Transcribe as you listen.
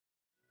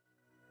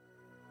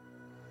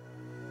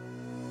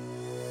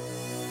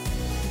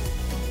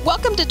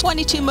Welcome to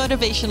 22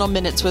 Motivational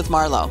Minutes with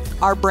Marlo,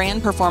 our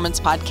brand performance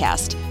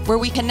podcast, where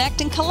we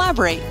connect and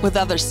collaborate with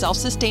other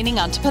self-sustaining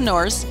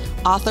entrepreneurs,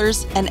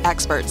 authors, and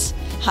experts.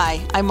 Hi,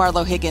 I'm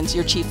Marlo Higgins,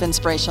 your Chief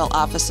Inspirational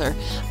Officer.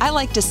 I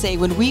like to say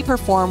when we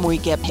perform, we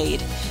get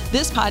paid.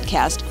 This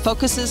podcast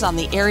focuses on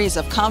the areas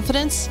of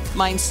confidence,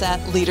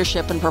 mindset,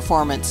 leadership, and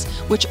performance,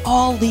 which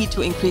all lead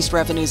to increased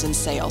revenues and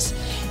sales.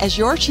 As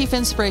your Chief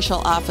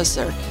Inspirational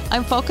Officer,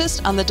 I'm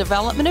focused on the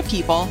development of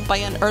people by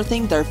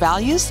unearthing their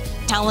values,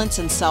 talents,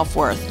 and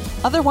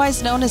self-worth,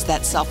 otherwise known as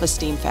that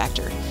self-esteem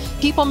factor.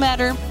 People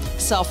matter,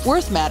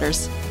 self-worth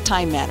matters,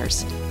 time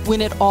matters.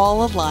 When it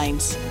all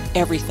aligns,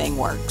 everything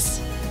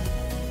works.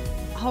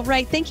 All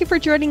right. Thank you for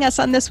joining us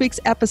on this week's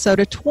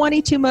episode of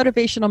 22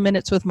 Motivational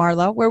Minutes with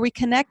Marlo, where we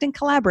connect and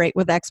collaborate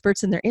with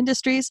experts in their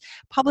industries,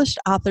 published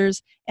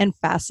authors, and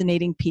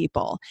fascinating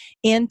people.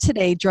 And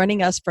today,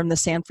 joining us from the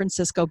San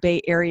Francisco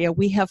Bay Area,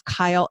 we have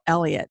Kyle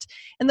Elliott.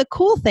 And the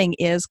cool thing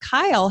is,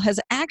 Kyle has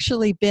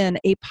actually been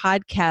a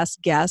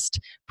podcast guest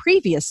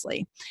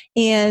previously.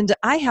 And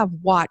I have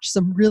watched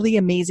some really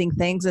amazing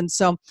things. And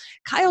so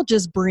Kyle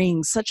just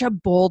brings such a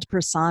bold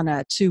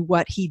persona to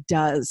what he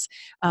does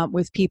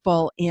with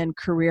people in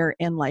career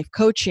and life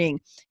coaching.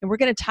 And we're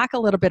going to talk a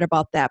little bit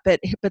about that. But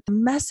the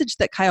message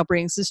that Kyle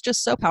brings is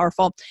just so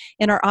powerful.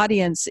 And our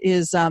audience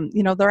is,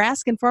 they're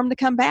asking for him to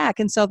come back.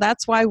 And so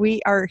that's why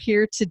we are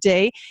here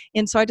today.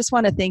 And so I just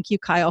want to thank you,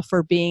 Kyle,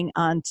 for being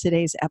on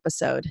today's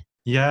episode.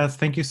 Yes,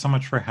 thank you so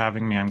much for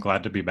having me. I'm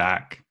glad to be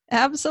back.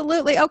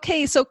 Absolutely.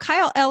 Okay, so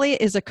Kyle Elliott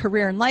is a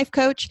career and life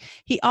coach.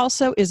 He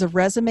also is a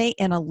resume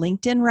and a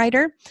LinkedIn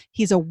writer.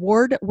 He's an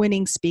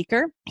award-winning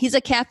speaker. He's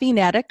a caffeine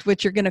addict,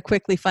 which you're going to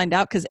quickly find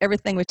out because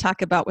everything we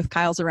talk about with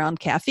Kyle's around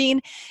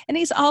caffeine. And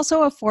he's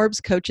also a Forbes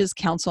Coaches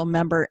Council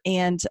member.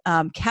 And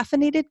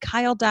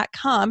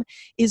caffeinatedkyle.com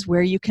is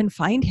where you can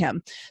find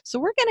him. So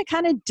we're going to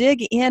kind of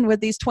dig in with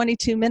these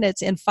 22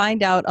 minutes and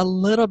find out a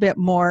little bit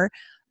more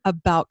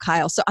about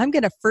Kyle. So I'm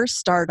going to first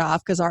start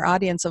off because our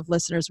audience of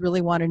listeners really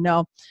want to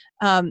know.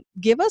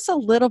 Give us a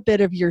little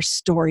bit of your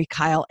story,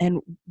 Kyle, and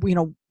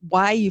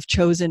why you've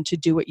chosen to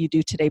do what you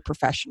do today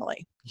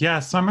professionally. Yeah,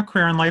 so I'm a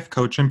career and life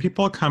coach, and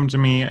people come to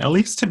me, at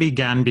least to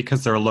begin,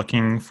 because they're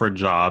looking for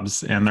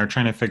jobs and they're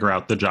trying to figure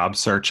out the job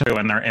search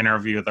in their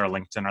interview, their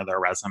LinkedIn, or their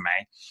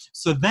resume.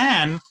 So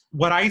then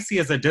what I see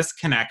is a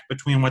disconnect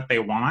between what they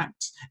want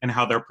and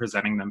how they're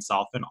presenting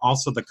themselves, and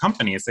also the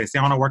companies. They say,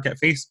 I want to work at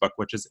Facebook,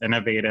 which is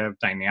innovative,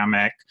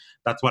 dynamic.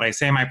 That's what I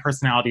say my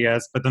personality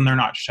is, but then they're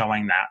not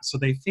showing that. So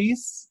they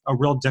face a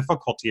real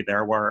difficulty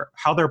there where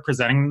how they're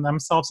presenting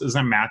themselves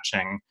isn't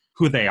matching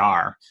who they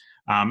are.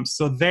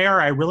 So there,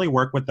 I really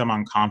work with them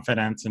on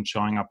confidence and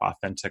showing up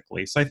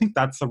authentically. So I think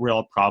that's the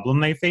real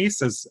problem they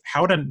face is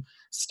how to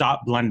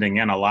stop blending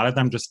in. A lot of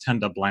them just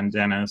tend to blend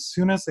in. And as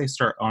soon as they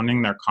start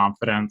owning their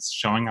confidence,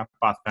 showing up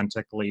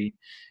authentically,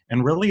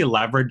 and really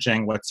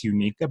leveraging what's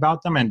unique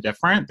about them and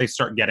different, they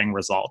start getting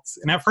results.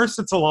 And at first,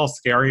 it's a little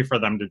scary for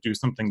them to do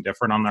something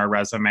different on their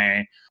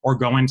resume or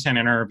go into an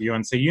interview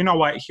and say, you know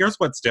what, here's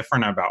what's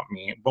different about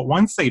me. But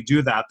once they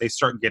do that, they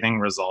start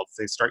getting results.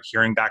 They start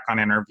hearing back on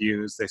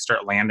interviews. They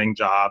start landing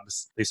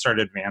jobs. They start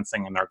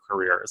advancing in their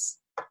careers.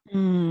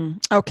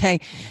 Okay.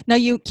 Now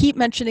you keep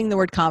mentioning the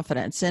word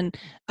confidence, and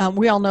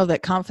we all know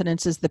that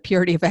confidence is the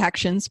purity of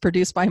actions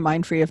produced by a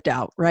mind free of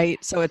doubt,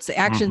 right? So it's the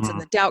actions and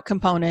the doubt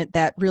component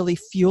that really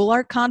fuel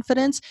our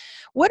confidence.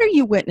 What are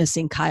you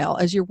witnessing, Kyle,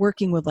 as you're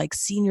working with like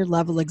senior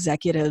level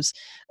executives?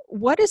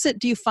 What is it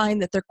do you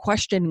find that they're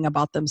questioning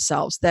about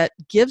themselves that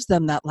gives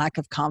them that lack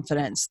of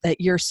confidence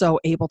that you're so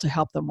able to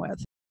help them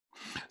with?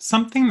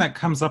 Something that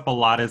comes up a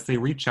lot is they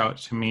reach out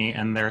to me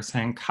and they're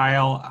saying,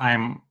 Kyle,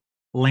 I'm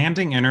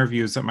landing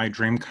interviews at my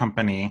dream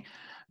company.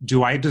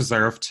 Do I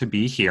deserve to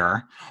be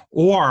here?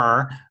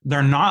 Or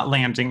they're not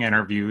landing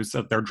interviews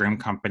at their dream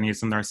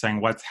companies and they're saying,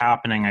 what's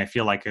happening? I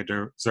feel like I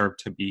deserve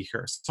to be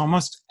here. So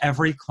almost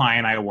every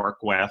client I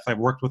work with, I've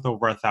worked with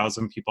over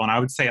 1,000 people, and I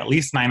would say at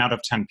least 9 out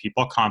of 10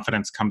 people,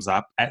 confidence comes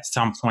up at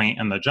some point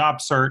in the job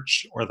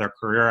search or their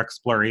career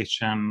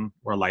exploration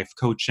or life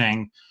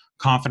coaching.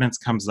 Confidence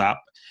comes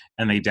up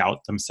and they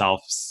doubt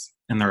themselves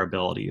and their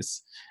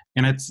abilities.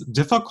 And it's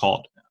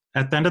difficult.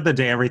 At the end of the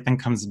day, everything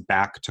comes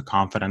back to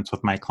confidence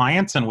with my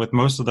clients, and with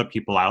most of the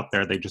people out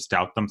there, they just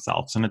doubt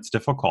themselves, and it's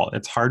difficult.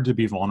 It's hard to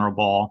be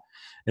vulnerable.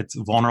 It's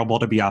vulnerable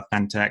to be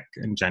authentic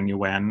and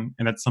genuine,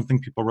 and it's something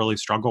people really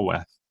struggle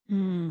with.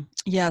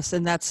 Yes.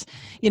 And that's,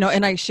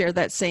 and I share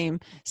that same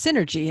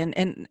synergy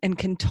and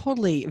can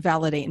totally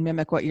validate and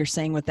mimic what you're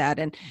saying with that.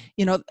 And,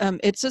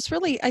 it's just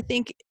really, I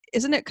think,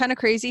 isn't it kind of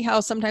crazy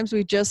how sometimes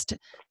we just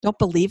don't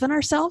believe in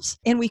ourselves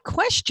and we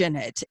question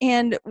it?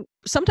 And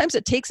sometimes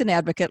it takes an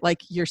advocate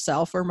like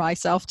yourself or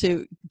myself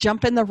to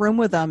jump in the room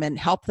with them and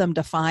help them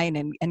define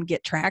and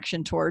get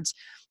traction towards,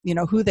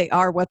 who they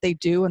are, what they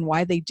do, and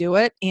why they do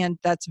it. And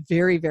that's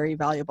very, very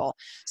valuable.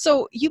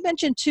 So you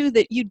mentioned too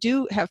that you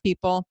do have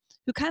people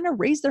who kind of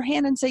raise their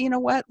hand and say, you know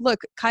what, look,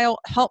 Kyle,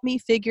 help me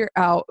figure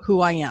out who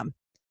I am.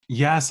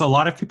 Yes, a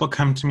lot of people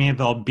come to me,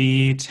 they'll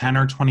be 10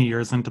 or 20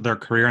 years into their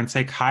career and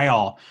say,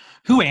 Kyle,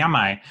 Who am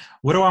I?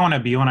 What do I want to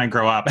be when I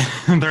grow up?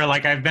 They're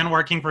like, I've been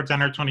working for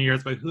 10 or 20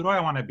 years, but who do I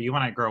want to be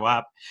when I grow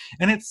up?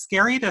 And it's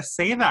scary to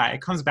say that.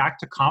 It comes back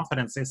to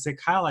confidence. They say,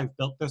 Kyle, I've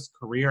built this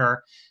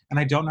career and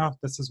I don't know if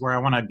this is where I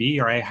want to be,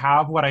 or I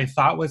have what I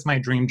thought was my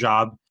dream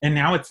job and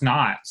now it's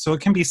not. So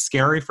it can be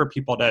scary for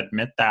people to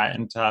admit that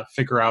and to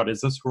figure out,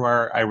 is this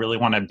where I really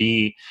want to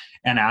be,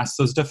 and ask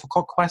those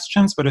difficult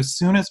questions. But as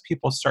soon as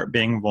people start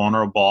being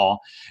vulnerable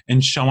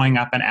and showing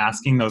up and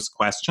asking those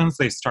questions,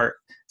 they start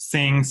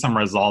seeing some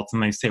results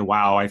and they say,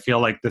 wow, I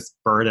feel like this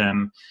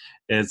burden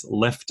is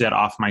lifted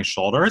off my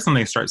shoulders, and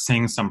they start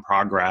seeing some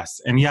progress.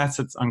 And yes,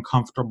 it's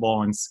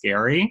uncomfortable and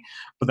scary,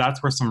 but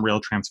that's where some real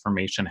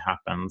transformation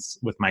happens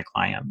with my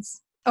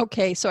clients.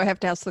 Okay, so I have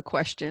to ask the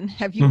question.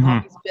 Have you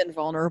always been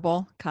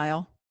vulnerable,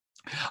 Kyle?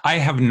 I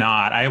have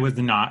not. I was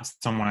not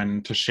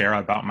someone to share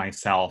about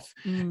myself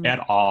at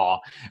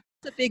all.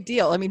 It's a big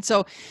deal. I mean,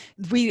 so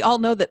we all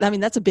know that, I mean,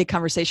 that's a big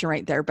conversation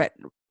right there, but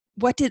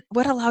what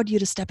allowed you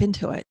to step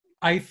into it?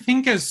 I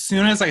think as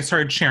soon as I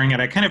started sharing it,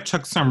 I kind of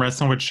took some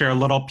risks and would share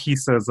little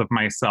pieces of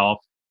myself.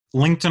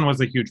 LinkedIn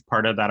was a huge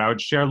part of that. I would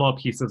share little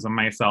pieces of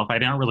myself. I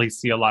didn't really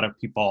see a lot of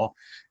people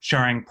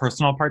sharing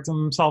personal parts of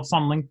themselves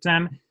on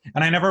LinkedIn.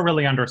 And I never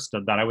really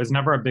understood that. I was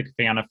never a big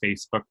fan of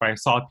Facebook, but I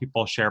saw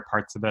people share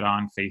parts of it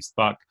on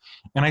Facebook.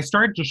 And I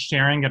started just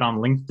sharing it on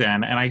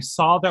LinkedIn. And I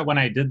saw that when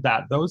I did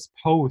that, those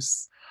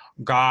posts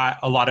got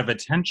a lot of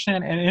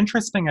attention. And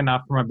interesting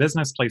enough, from a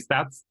business place,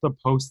 that's the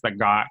post that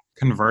got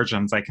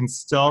conversions. I can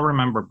still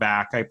remember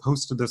back, I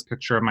posted this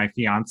picture of my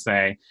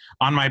fiance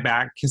on my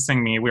back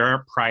kissing me. We were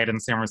at Pride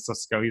in San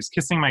Francisco. He was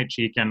kissing my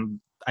cheek,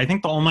 and I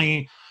think the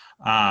only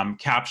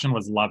caption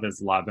was "love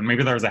is love," and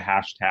maybe there was a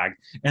hashtag.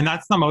 And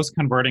that's the most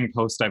converting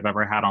post I've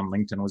ever had on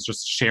LinkedIn, was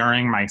just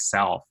sharing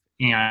myself.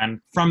 And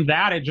from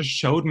that, it just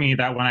showed me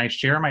that when I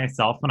share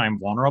myself, when I'm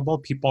vulnerable,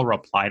 people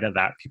reply to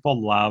that.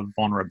 People love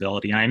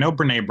vulnerability. And I know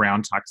Brene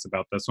Brown talks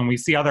about this. When we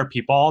see other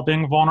people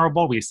being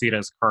vulnerable, we see it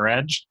as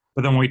courage.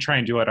 But then when we try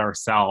and do it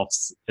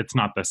ourselves, it's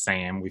not the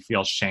same. We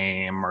feel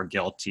shame or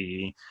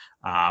guilty.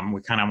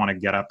 We kind of want to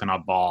get up in a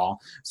ball.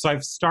 So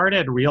I've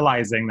started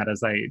realizing that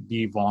as I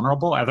be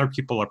vulnerable, other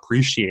people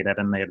appreciate it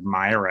and they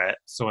admire it.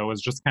 So it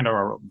was just kind of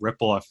a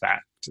ripple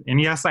effect.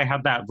 And yes, I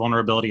had that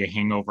vulnerability, a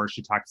hangover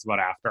she talks about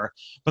after,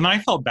 but then I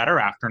felt better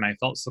after and I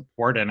felt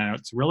supported. And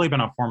it's really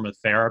been a form of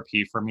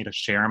therapy for me to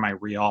share my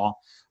real,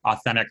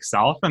 authentic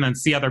self and then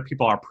see other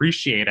people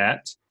appreciate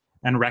it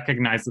and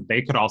recognize that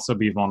they could also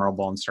be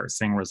vulnerable and start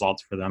seeing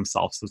results for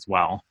themselves as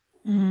well.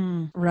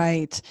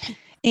 Right.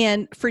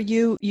 And for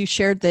you, you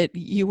shared that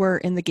you were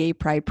in the Gay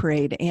Pride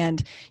Parade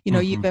and, you know,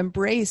 you've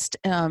embraced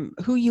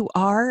who you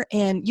are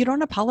and you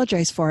don't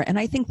apologize for it. And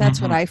I think that's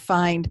what I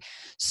find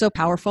so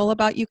powerful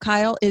about you,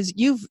 Kyle, is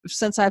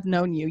since I've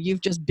known you,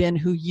 you've just been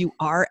who you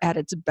are at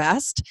its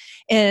best.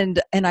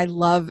 And I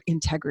love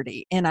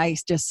integrity. And I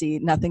just see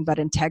nothing but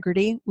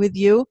integrity with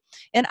you.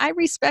 And I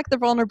respect the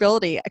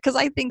vulnerability because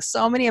I think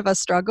so many of us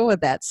struggle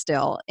with that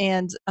still.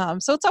 And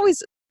so it's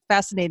always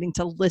fascinating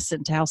to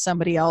listen to how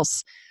somebody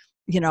else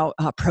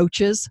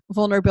approaches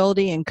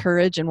vulnerability and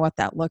courage and what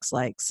that looks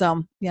like.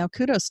 So,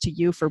 kudos to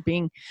you for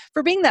being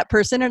that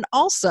person. And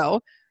also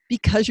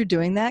because you're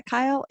doing that,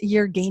 Kyle,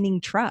 you're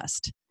gaining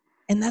trust.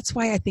 And that's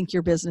why I think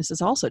your business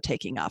is also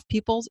taking off.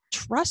 People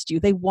trust you.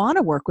 They want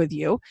to work with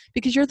you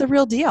because you're the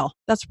real deal.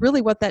 That's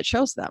really what that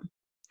shows them.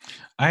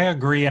 I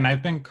agree. And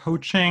I've been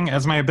coaching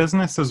as my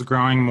business is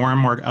growing. More and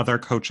more other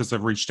coaches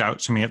have reached out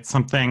to me. It's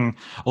something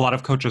a lot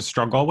of coaches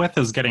struggle with,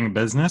 is getting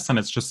business. And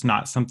it's just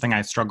not something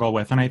I struggle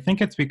with. And I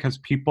think it's because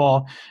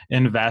people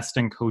invest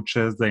in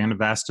coaches, they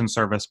invest in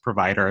service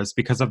providers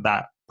because of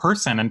that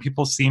person. And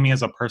people see me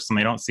as a person.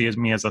 They don't see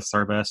me as a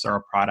service or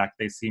a product.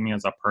 They see me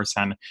as a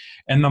person.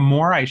 And the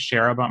more I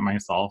share about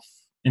myself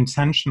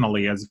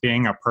intentionally as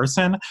being a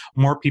person,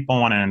 more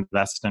people want to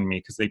invest in me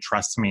because they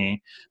trust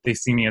me. They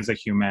see me as a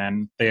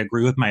human. They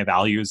agree with my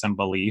values and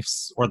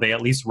beliefs, or they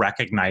at least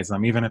recognize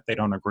them, even if they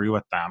don't agree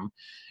with them.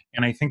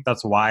 And I think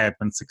that's why I've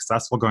been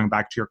successful. Going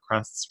back to your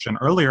question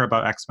earlier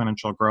about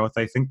exponential growth,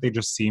 I think they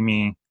just see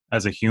me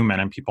as a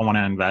human and people want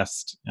to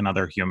invest in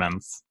other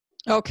humans.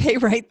 Okay,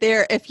 right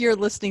there. If you're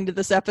listening to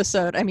this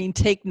episode,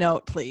 take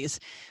note, please.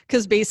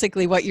 Because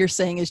basically what you're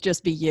saying is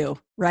just be you,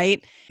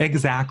 right?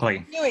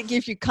 Exactly. It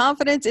gives you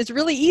confidence. It's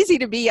really easy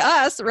to be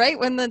us, right?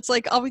 When it's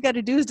like, all we got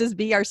to do is just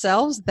be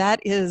ourselves.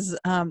 That's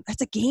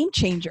a game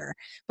changer,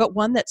 but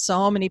one that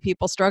so many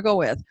people struggle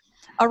with.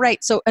 All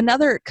right. So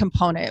another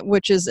component,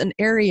 which is an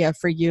area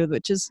for you,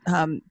 which is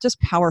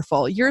just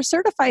powerful. You're a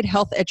certified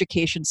health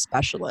education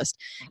specialist.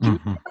 Can you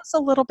give us a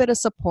little bit of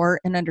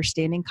support and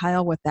understanding,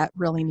 Kyle, what that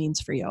really means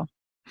for you?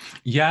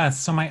 Yes.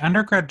 So my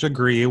undergrad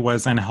degree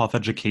was in health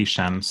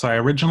education. So I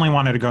originally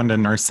wanted to go into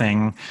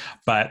nursing,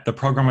 but the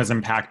program was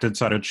impacted.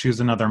 So I had to choose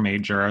another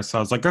major. So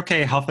I was like,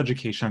 okay, health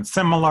education is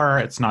similar.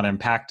 It's not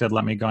impacted.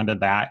 Let me go into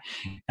that.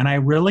 And I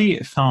really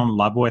fell in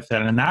love with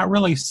it. And that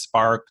really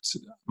sparked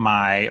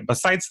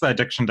besides the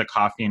addiction to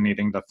coffee and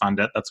needing to fund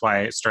it, that's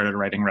why I started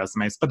writing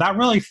resumes. But that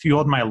really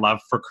fueled my love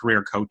for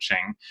career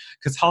coaching,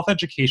 because health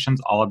education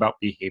is all about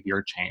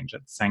behavior change.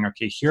 It's saying,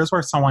 okay, here's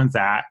where someone's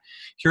at.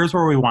 Here's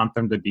where we want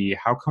them to be.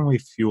 How can we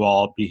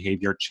fuel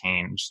behavior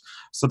change?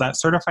 So that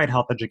certified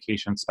health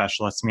education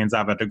specialist means I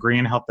have a degree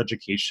in health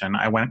education.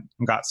 I went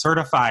and got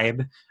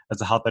certified as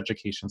a health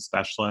education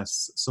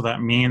specialist. So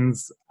that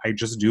means I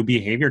just do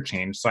behavior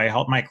change. So I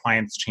help my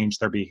clients change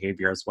their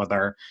behaviors,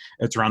 whether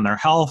it's around their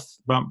health,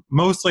 but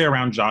mostly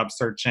around job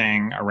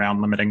searching, around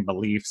limiting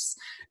beliefs,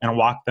 and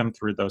walk them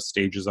through those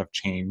stages of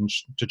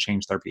change to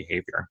change their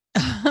behavior.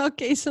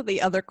 Okay, so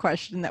the other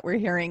question that we're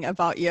hearing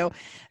about you,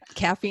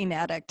 caffeine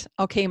addict.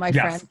 Okay, my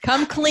Yes. friend,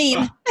 come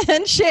clean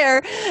and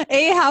share.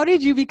 A, how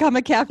did you become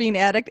a caffeine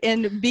addict?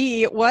 And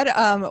B,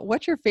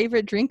 what's your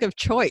favorite drink of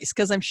choice?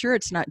 Because I'm sure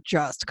it's not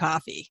just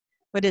coffee.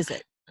 What is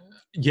it?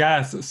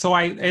 Yes. So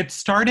it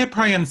started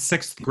probably in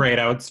 6th grade.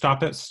 I would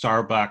stop at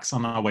Starbucks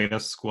on the way to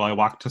school. I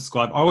walked to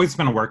school. I've always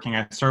been working.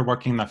 I started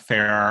working the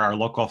fair, our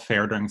local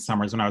fair, during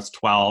summers when I was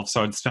 12.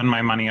 So I'd spend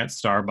my money at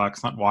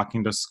Starbucks, not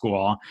walking to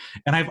school.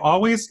 And I've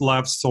always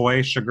loved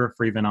soy,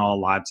 sugar-free vanilla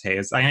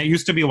lattes. I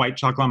used to be white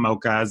chocolate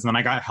mochas, and then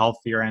I got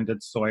healthier and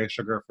did soy,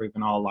 sugar-free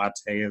vanilla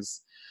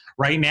lattes.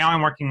 Right now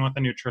I'm working with a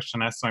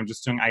nutritionist, so I'm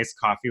just doing iced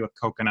coffee with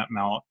coconut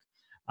milk.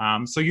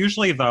 So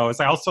usually those.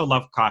 I also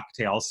love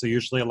cocktails. So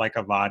usually like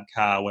a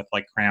vodka with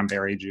like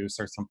cranberry juice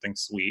or something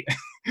sweet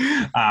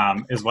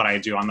is what I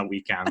do on the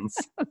weekends.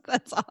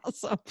 That's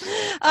awesome.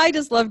 I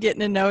just love getting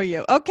to know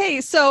you. Okay,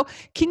 so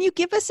can you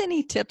give us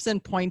any tips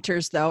and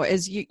pointers though,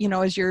 as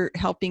as you're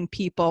helping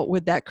people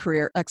with that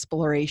career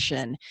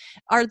exploration?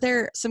 Are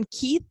there some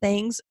key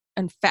things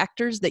and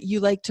factors that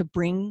you like to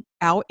bring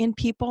out in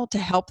people to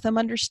help them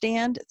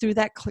understand through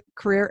that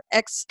career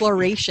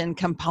exploration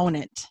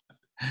component?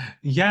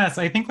 Yes,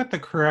 I think with the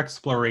career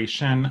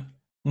exploration,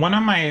 one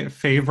of my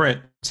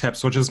favorite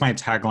tips, which is my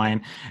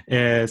tagline,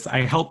 is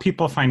I help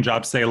people find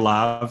jobs they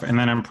love, and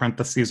then in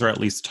parentheses, or at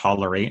least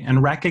tolerate,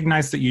 and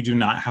recognize that you do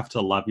not have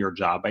to love your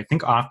job. I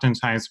think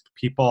oftentimes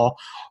people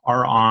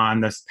are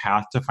on this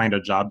path to find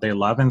a job they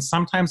love, and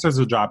sometimes there's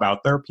a job out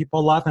there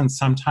people love, and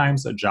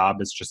sometimes a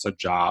job is just a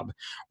job,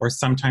 or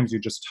sometimes you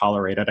just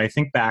tolerate it. I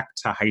think back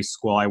to high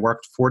school. I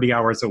worked 40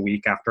 hours a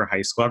week after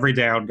high school. Every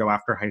day I would go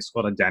after high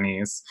school to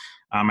Denny's.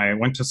 I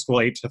went to school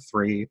 8 to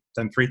 3,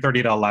 then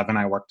 3:30 to 11,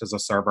 I worked as a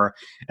server.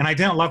 And I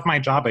didn't love my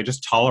job. I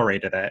just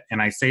tolerated it.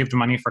 And I saved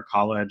money for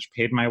college,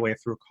 paid my way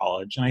through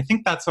college. And I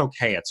think that's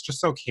okay. It's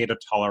just okay to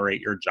tolerate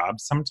your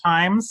job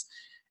sometimes,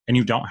 and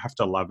you don't have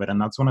to love it.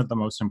 And that's one of the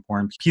most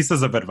important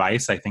pieces of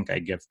advice I think I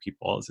give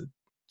people is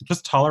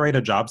just tolerate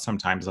a job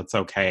sometimes. It's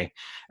okay.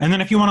 And then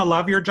if you want to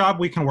love your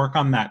job, we can work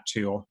on that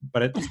too.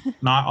 But it's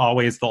not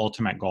always the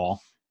ultimate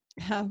goal.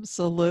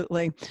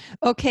 Absolutely.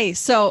 Okay,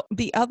 so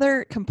the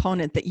other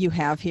component that you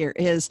have here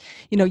is,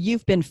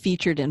 you've been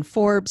featured in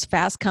Forbes,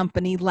 Fast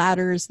Company,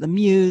 Ladders, The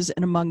Muse,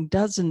 and among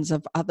dozens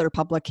of other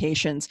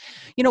publications.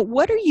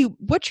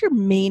 What's your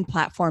main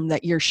platform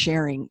that you're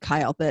sharing,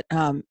 Kyle, that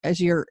as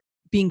you're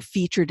being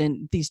featured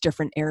in these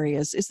different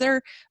areas? Is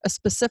there a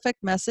specific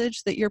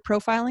message that you're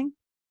profiling?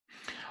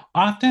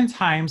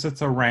 Oftentimes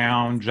it's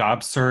around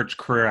job search,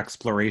 career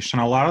exploration.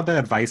 A lot of the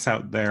advice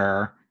out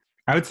there,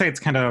 I would say it's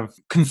kind of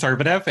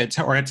conservative, it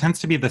tends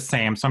to be the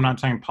same. So I'm not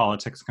talking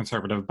politics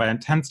conservative, but it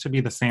tends to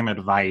be the same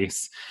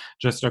advice.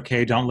 Just,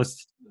 okay, don't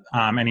list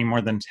any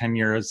more than 10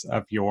 years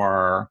of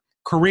your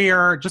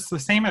career, just the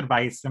same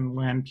advice. And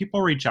when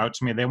people reach out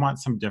to me, they want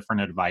some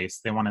different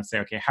advice. They want to say,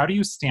 okay, how do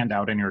you stand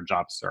out in your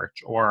job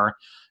search? Or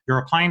you're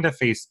applying to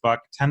Facebook,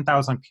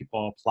 10,000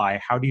 people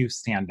apply. How do you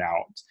stand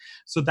out?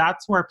 So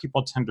that's where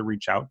people tend to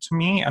reach out to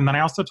me. And then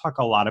I also talk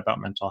a lot about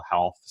mental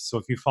health. So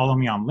if you follow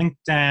me on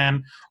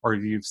LinkedIn, or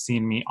if you've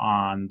seen me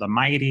on The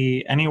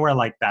Mighty, anywhere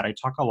like that, I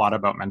talk a lot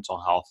about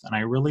mental health. And I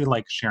really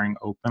like sharing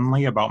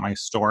openly about my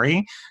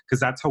story, because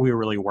that's how we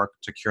really work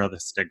to cure the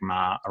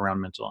stigma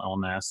around mental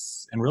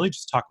illness and really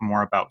just talk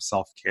more about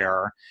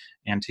self-care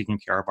and taking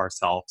care of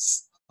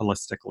ourselves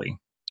holistically.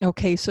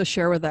 Okay, so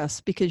share with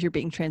us, because you're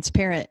being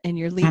transparent and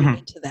you're leading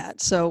into that.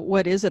 So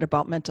what is it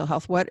about mental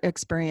health? What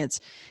experience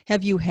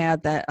have you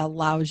had that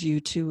allows you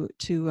to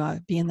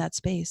be in that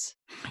space?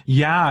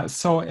 Yeah,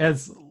 so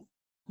as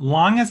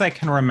long as I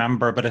can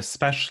remember, but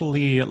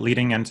especially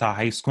leading into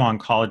high school and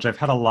college, I've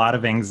had a lot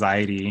of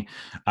anxiety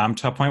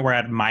to a point where I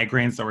had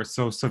migraines that were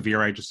so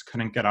severe I just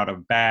couldn't get out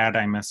of bed.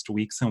 I missed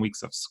weeks and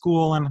weeks of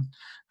school in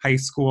high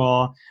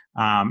school.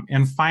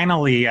 And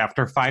finally,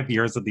 after 5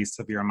 years of these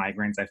severe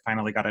migraines, I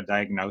finally got a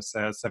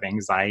diagnosis of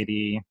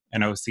anxiety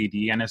and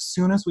OCD. And as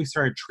soon as we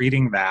started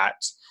treating that,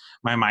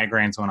 my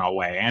migraines went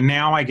away. And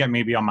now I get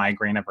maybe a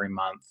migraine every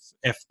month,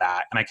 if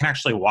that. And I can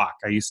actually walk.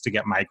 I used to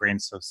get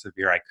migraines so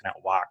severe I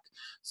couldn't walk.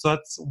 So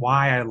that's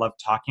why I love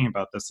talking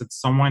about this. It's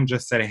someone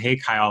just said, hey,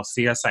 Kyle,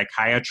 see a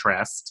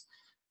psychiatrist.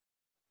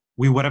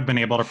 we would have been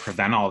able to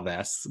prevent all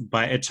this.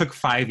 But it took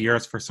 5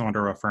 years for someone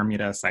to refer me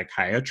to a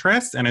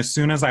psychiatrist. And as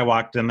soon as I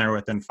walked in there,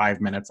 within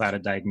 5 minutes, I had a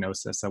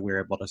diagnosis that we were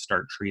able to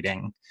start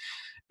treating.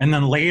 And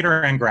then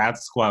later in grad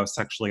school, I was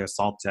sexually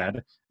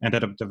assaulted,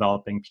 ended up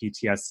developing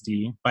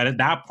PTSD. But at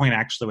that point, I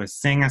actually was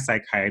seeing a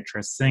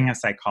psychiatrist, seeing a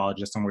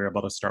psychologist, and we were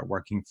able to start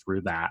working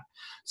through that.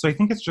 So I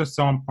think it's just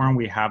so important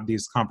we have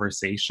these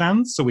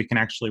conversations so we can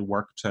actually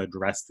work to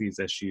address these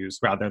issues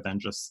rather than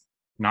just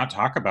not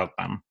talk about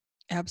them.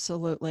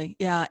 Absolutely.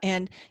 Yeah.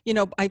 And,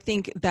 I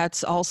think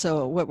that's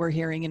also what we're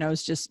hearing,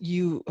 is just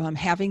you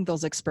having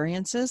those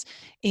experiences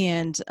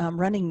and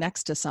running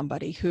next to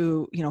somebody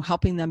who,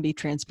 helping them be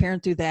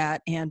transparent through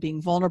that and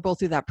being vulnerable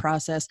through that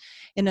process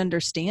and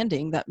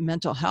understanding that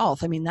mental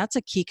health, that's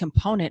a key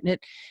component. And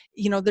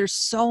there's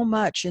so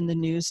much in the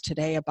news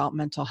today about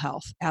mental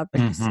health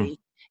advocacy.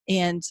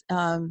 And,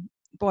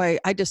 boy,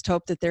 I just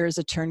hope that there is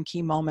a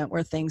turnkey moment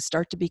where things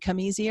start to become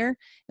easier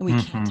and we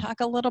can talk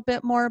a little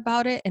bit more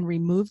about it and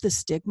remove the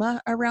stigma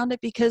around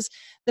it, because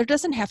there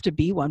doesn't have to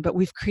be one, but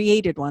we've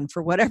created one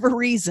for whatever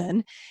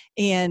reason,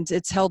 and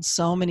it's held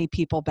so many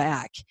people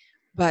back.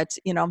 But,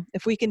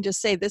 if we can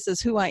just say, this is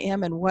who I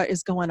am and what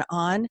is going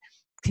on,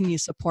 can you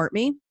support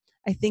me?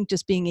 I think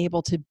just being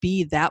able to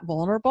be that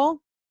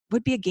vulnerable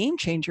would be a game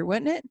changer,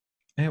 wouldn't it?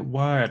 It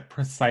would,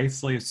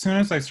 precisely. As soon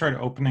as I started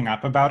opening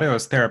up about it, it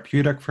was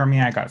therapeutic for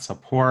me. I got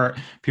support.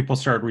 People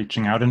started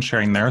reaching out and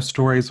sharing their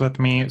stories with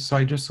me. So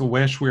I just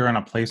wish we were in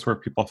a place where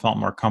people felt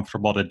more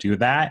comfortable to do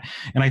that.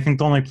 And I think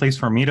the only place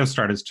for me to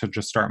start is to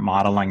just start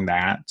modeling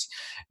that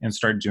and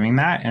start doing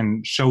that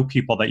and show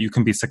people that you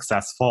can be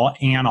successful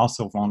and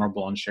also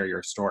vulnerable and share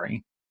your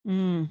story.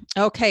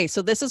 Okay,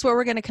 so this is where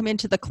we're going to come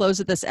into the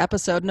close of this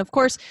episode. And of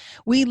course,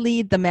 we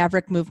lead the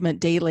Maverick Movement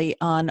daily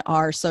on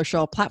our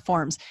social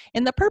platforms.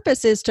 And the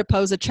purpose is to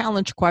pose a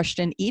challenge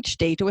question each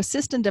day to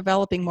assist in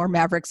developing more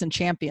Mavericks and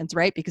champions,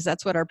 right? Because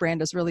that's what our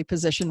brand is really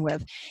positioned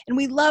with. And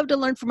we love to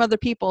learn from other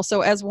people.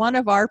 So as one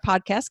of our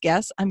podcast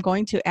guests, I'm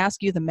going to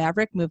ask you the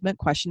Maverick Movement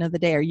question of the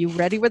day. Are you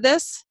ready with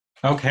this?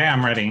 Okay,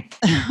 I'm ready.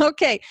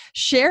 Okay,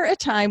 share a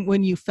time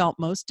when you felt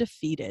most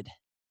defeated.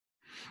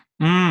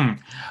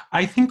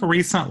 I think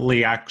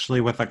recently, actually,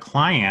 with a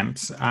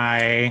client,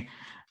 I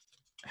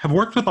have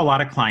worked with a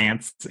lot of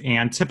clients,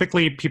 and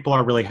typically people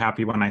are really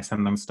happy when I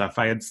send them stuff.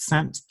 I had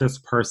sent this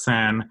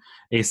person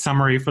a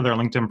summary for their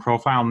LinkedIn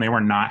profile, and they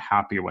were not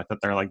happy with it.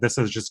 They're like, this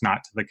is just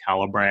not to the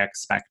caliber I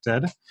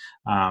expected.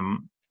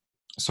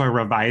 So I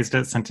revised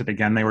it, sent it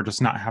again. They were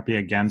just not happy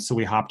again. So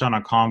we hopped on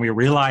a call, and we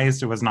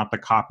realized it was not the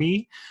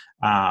copy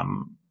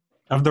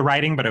of the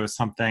writing, but it was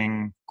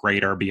something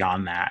greater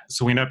beyond that.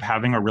 So we ended up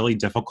having a really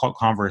difficult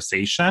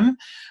conversation,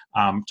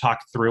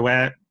 talked through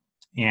it,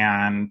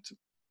 and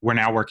we're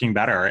now working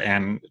better,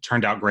 and it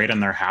turned out great,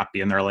 and they're happy,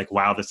 and they're like,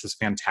 wow, this is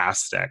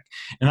fantastic.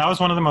 And that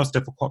was one of the most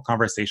difficult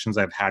conversations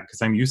I've had,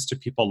 because I'm used to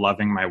people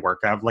loving my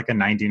work. I have like a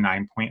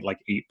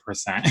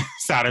 99.8%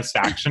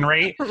 satisfaction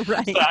rate.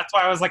 Right. So that's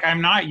why I was like,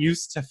 I'm not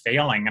used to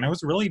failing. And it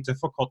was really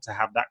difficult to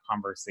have that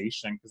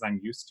conversation, because I'm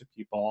used to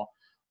people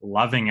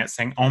loving it,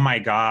 saying, oh my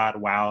God,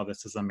 wow,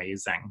 this is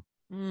amazing.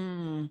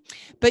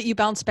 But you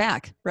bounced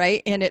back,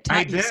 right? And it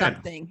taught you did.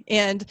 something.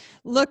 And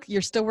look,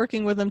 you're still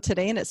working with them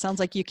today. And it sounds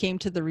like you came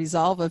to the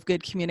resolve of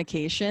good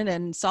communication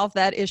and solved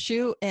that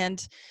issue.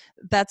 And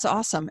that's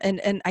awesome.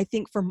 And I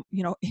think for,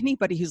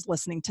 anybody who's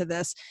listening to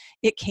this,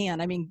 it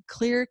can.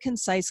 Clear,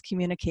 concise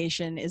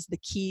communication is the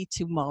key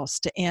to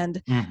most.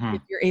 And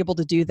if you're able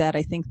to do that,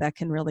 I think that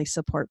can really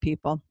support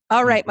people.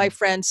 All right, my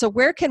friend. So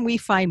where can we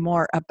find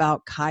more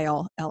about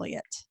Kyle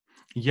Elliott?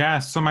 Yeah,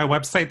 so my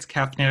website's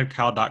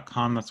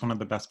caffeinatedkyle.com. That's one of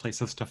the best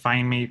places to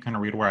find me. You can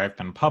read where I've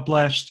been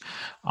published.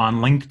 On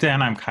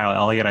LinkedIn, I'm Kyle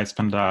Elliott. I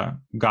spend a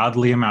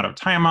godly amount of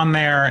time on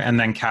there. And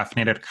then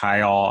Caffeinated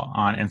Kyle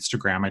on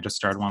Instagram. I just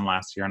started one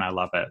last year and I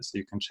love it. So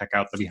you can check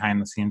out the behind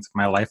the scenes of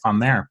my life on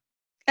there.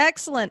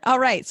 Excellent. All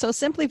right. So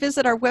simply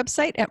visit our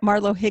website at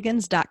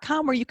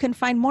marlohiggins.com, where you can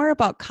find more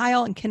about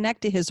Kyle and connect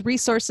to his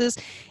resources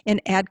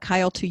and add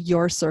Kyle to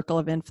your circle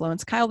of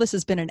influence. Kyle, this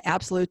has been an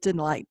absolute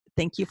delight.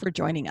 Thank you for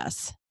joining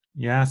us.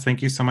 Yes,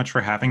 thank you so much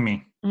for having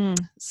me.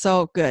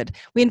 So good.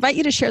 We invite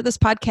you to share this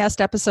podcast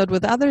episode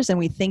with others, and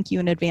we thank you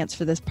in advance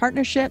for this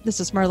partnership. This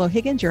is Marlo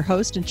Higgins, your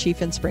host and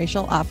Chief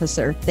Inspirational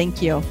Officer. Thank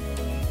you.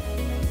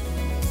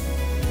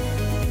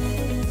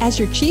 As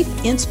your Chief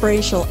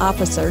Inspirational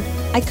Officer,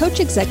 I coach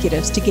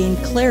executives to gain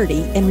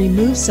clarity and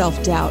remove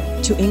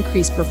self-doubt to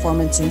increase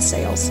performance in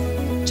sales.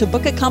 To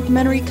book a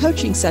complimentary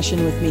coaching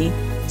session with me,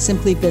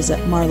 simply visit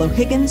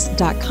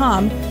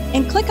marlohiggins.com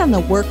and click on the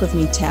Work With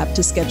Me tab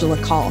to schedule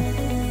a call.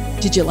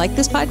 Did you like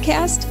this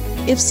podcast?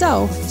 If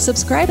so,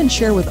 subscribe and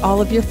share with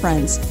all of your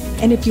friends.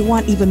 And if you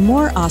want even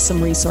more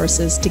awesome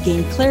resources to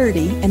gain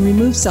clarity and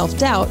remove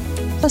self-doubt,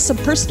 plus some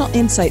personal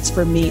insights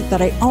from me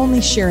that I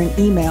only share in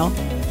email,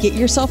 get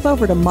yourself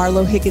over to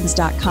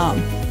marlohiggins.com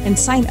and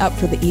sign up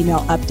for the email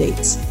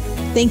updates.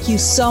 Thank you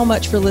so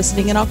much for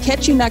listening, and I'll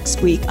catch you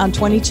next week on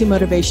 22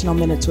 Motivational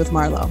Minutes with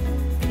Marlo.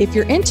 If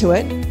you're into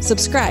it,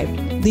 subscribe,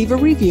 leave a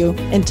review,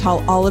 and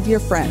tell all of your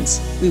friends.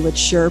 We would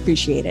sure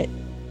appreciate it.